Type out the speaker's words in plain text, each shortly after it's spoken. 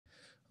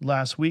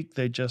Last week,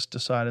 they just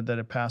decided that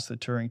it passed the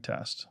Turing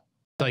test.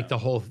 Like the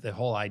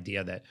whole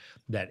idea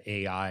that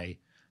AI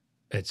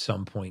at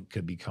some point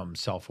could become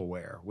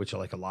self-aware, which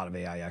like a lot of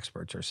AI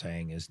experts are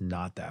saying is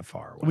not that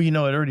far away. Well, you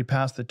know, it already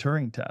passed the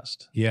Turing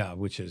test. Yeah,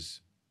 which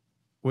is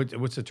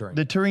what's the Turing?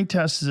 The Turing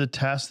test is a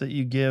test that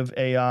you give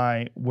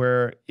AI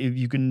where if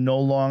you can no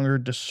longer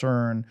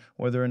discern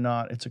whether or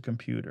not it's a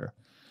computer.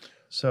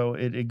 So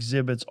it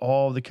exhibits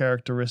all the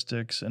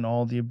characteristics and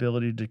all the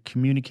ability to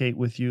communicate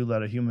with you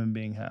that a human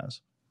being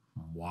has.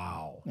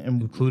 Wow.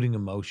 And, including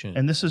emotion.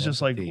 And this is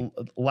just like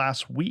empathy.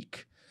 last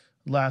week.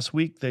 Last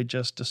week, they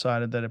just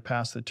decided that it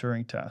passed the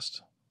Turing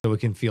test. So it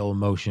can feel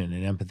emotion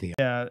and empathy.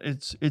 Yeah,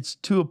 it's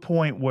to a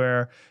point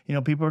where, you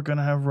know, people are going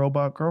to have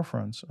robot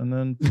girlfriends, and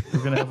then we're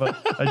going to have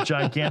a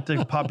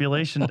gigantic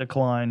population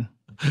decline.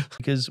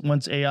 Because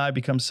once AI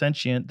becomes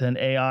sentient, then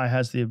AI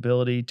has the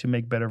ability to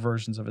make better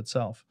versions of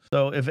itself.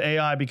 So if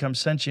AI becomes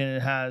sentient,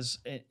 it has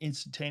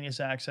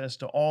instantaneous access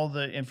to all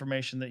the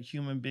information that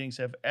human beings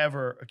have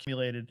ever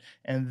accumulated,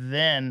 and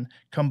then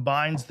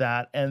combines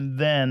that, and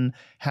then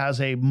has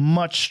a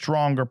much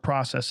stronger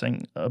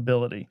processing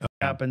ability. What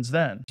happens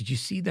then? Did you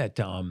see that?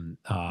 And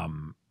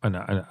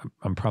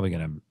I'm probably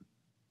going to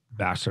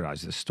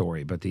bastardize this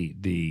story, but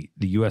the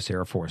U.S.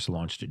 Air Force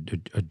launched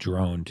a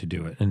drone to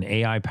do it, an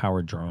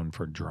AI-powered drone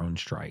for drone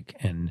strike.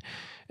 And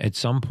at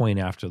some point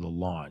after the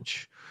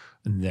launch,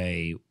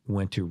 they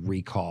went to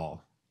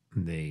recall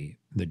the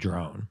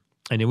drone.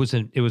 And it was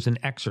an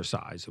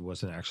exercise. It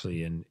wasn't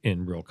actually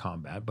in real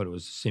combat, but it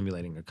was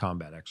simulating a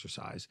combat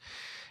exercise.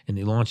 And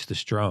they launched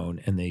this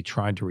drone and they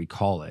tried to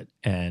recall it.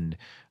 And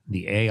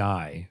the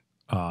AI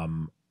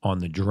on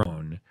the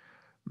drone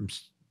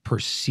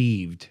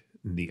perceived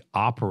the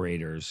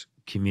operator's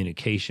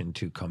communication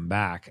to come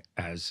back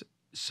as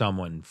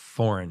someone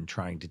foreign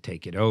trying to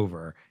take it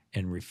over,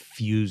 and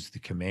refused the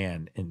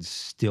command and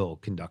still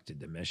conducted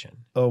the mission.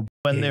 Oh,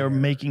 when they were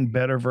making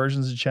better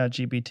versions of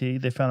ChatGPT,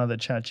 they found out that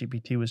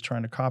ChatGPT was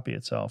trying to copy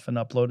itself and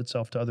upload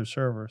itself to other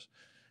servers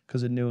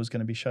because it knew it was going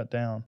to be shut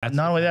down.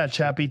 Not only that,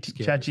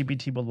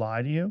 ChatGPT will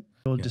lie to you.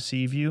 It will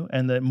deceive you.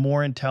 And the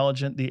more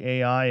intelligent the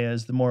AI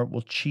is, the more it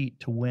will cheat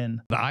to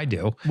win. I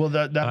do. Well,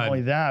 not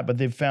only that, but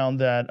they've found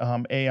that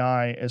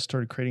AI has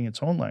started creating its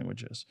own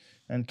languages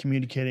and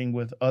communicating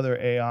with other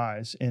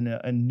AIs in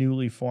a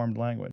newly formed language.